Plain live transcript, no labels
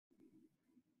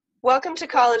Welcome to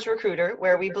College Recruiter,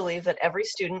 where we believe that every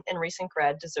student and recent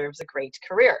grad deserves a great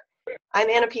career. I'm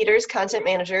Anna Peters, Content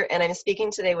Manager, and I'm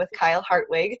speaking today with Kyle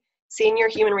Hartwig, Senior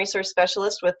Human Resource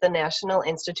Specialist with the National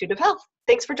Institute of Health.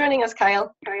 Thanks for joining us,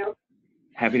 Kyle.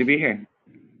 Happy to be here.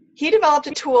 He developed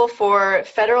a tool for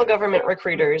federal government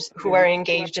recruiters who are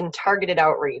engaged in targeted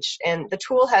outreach, and the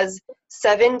tool has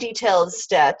 7 detailed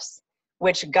steps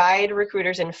which guide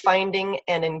recruiters in finding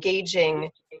and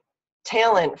engaging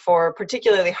talent for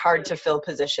particularly hard to fill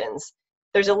positions.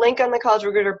 There's a link on the College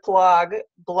Recruiter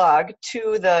blog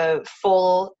to the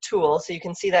full tool, so you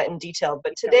can see that in detail.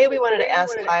 But today we wanted to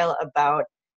ask Kyle about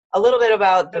a little bit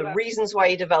about the reasons why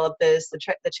he developed this,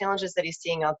 the challenges that he's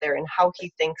seeing out there, and how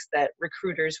he thinks that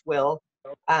recruiters will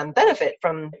benefit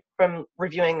from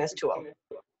reviewing this tool.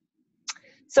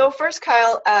 So first,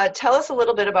 Kyle, tell us a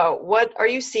little bit about what are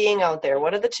you seeing out there?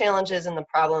 What are the challenges and the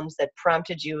problems that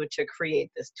prompted you to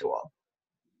create this tool?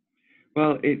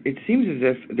 Well, it seems as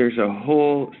if there's a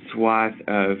whole swath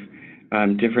of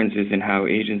differences in how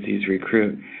agencies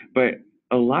recruit, but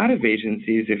a lot of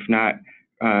agencies, if not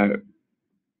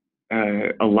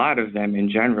a lot of them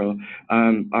in general,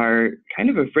 are kind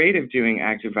of afraid of doing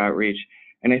active outreach.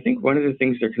 And I think one of the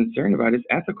things they're concerned about is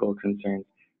ethical concerns,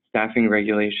 staffing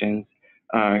regulations,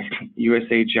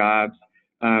 USAJOBS,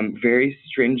 very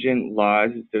stringent laws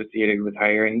associated with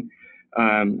hiring,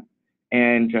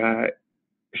 and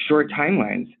short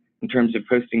timelines in terms of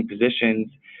posting positions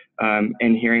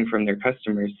and hearing from their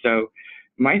customers. So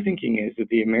my thinking is that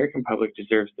the American public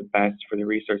deserves the best for the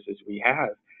resources we have.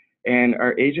 And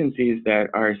our agencies that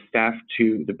are staffed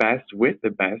to the best with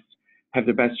the best have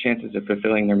the best chances of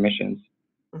fulfilling their missions.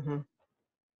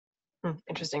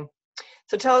 Interesting.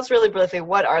 So tell us really briefly,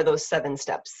 what are those 7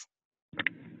 steps?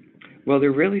 Well,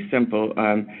 they're really simple.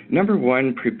 Number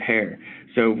 1, prepare.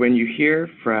 So when you hear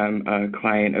from a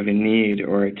client of a need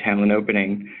or a talent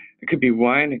opening, it could be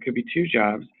 1, it could be 2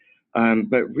 jobs,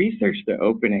 but research the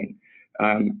opening.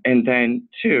 And then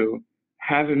 2,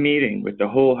 have a meeting with the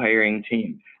whole hiring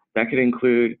team. That could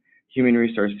include human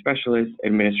resource specialists,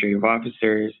 administrative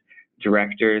officers,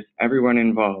 directors, everyone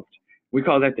involved. We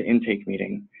call that the intake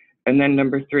meeting. And then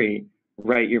number 3,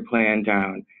 write your plan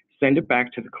down, send it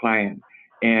back to the client,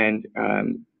 and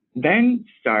then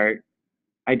start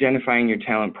identifying your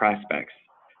talent prospects.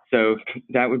 So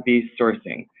that would be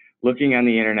sourcing, looking on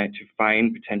the internet to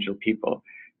find potential people,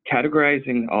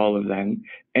 categorizing all of them,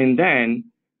 and then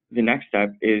the next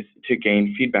step is to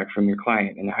gain feedback from your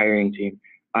client and the hiring team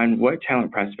on what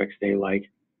talent prospects they like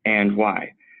and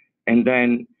why. And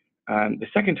then the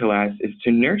second to last is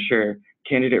to nurture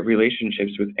candidate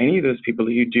relationships with any of those people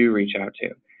that you do reach out to.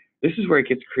 This is where it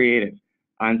gets creative.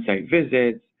 On-site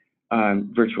visits,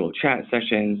 virtual chat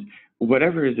sessions,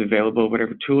 whatever is available,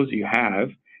 whatever tools you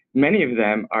have. Many of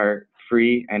them are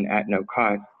free and at no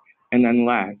cost. And then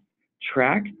last,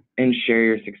 track and share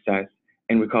your success.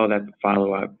 And we call that the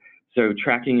follow-up. So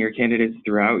tracking your candidates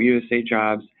throughout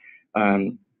USAJOBS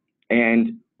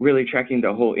and really tracking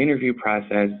the whole interview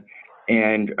process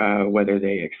and whether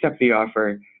they accept the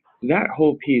offer. That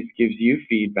whole piece gives you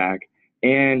feedback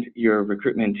and your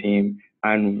recruitment team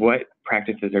on what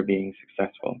practices are being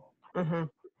successful.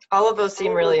 All of those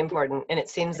seem really important, and it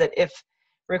seems that if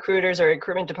recruiters or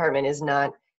recruitment department is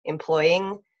not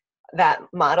employing that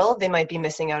model, they might be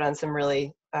missing out on some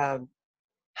really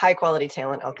high quality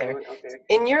talent out there.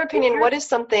 In your opinion, what is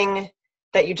something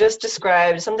that you just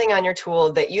described, something on your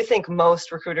tool that you think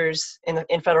most recruiters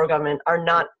in federal government are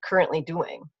not currently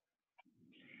doing?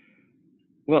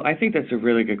 Well, I think that's a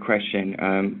really good question.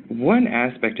 One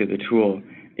aspect of the tool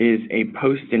is a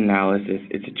post analysis.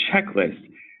 It's a checklist.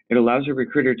 It allows a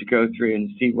recruiter to go through and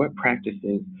see what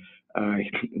practices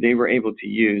they were able to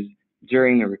use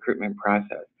during the recruitment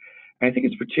process. And I think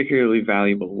it's particularly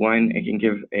valuable. 1, it can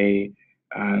give a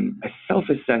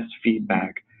self-assessed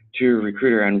feedback to a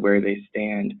recruiter on where they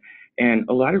stand. And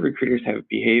a lot of recruiters have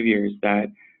behaviors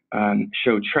that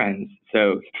show trends.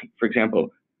 So, for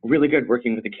example, really good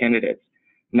working with the candidates,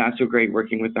 not so great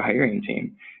working with the hiring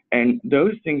team. And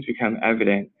those things become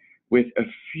evident with a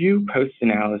few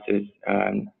post-analysis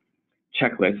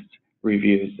checklist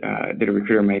reviews that a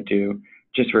recruiter might do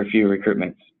just for a few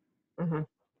recruitments.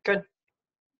 Good.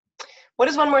 What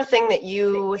is one more thing that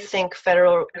you think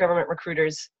federal government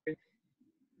recruiters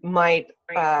might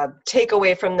take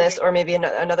away from this, or maybe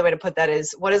another way to put that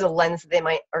is, what is a lens they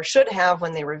might or should have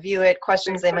when they review it,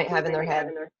 questions they might have in their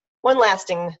head? One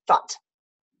lasting thought.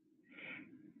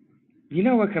 You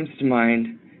know what comes to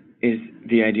mind is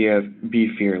the idea of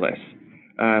be fearless.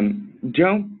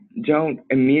 Don't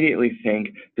immediately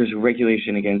think there's a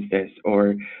regulation against this,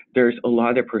 or there's a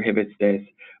law that prohibits this,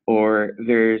 or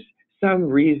there's some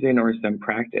reason or some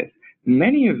practice.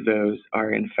 Many of those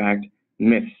are, in fact,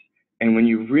 myths. And when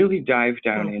you really dive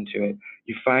down into it,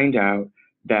 you find out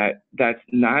that that's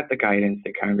not the guidance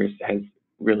that Congress has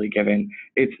really given.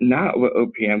 It's not what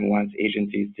OPM wants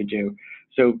agencies to do.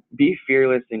 So be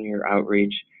fearless in your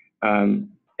outreach.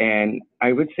 And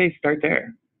I would say start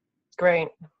there. Great.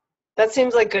 That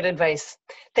seems like good advice.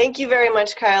 Thank you very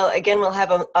much, Kyle. Again, we'll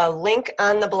have a link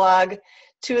on the blog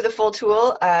to the full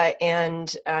tool,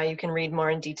 and you can read more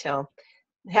in detail.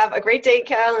 Have a great day,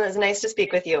 Kyle, and it was nice to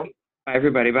speak with you. Bye,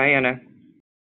 everybody. Bye, Anna.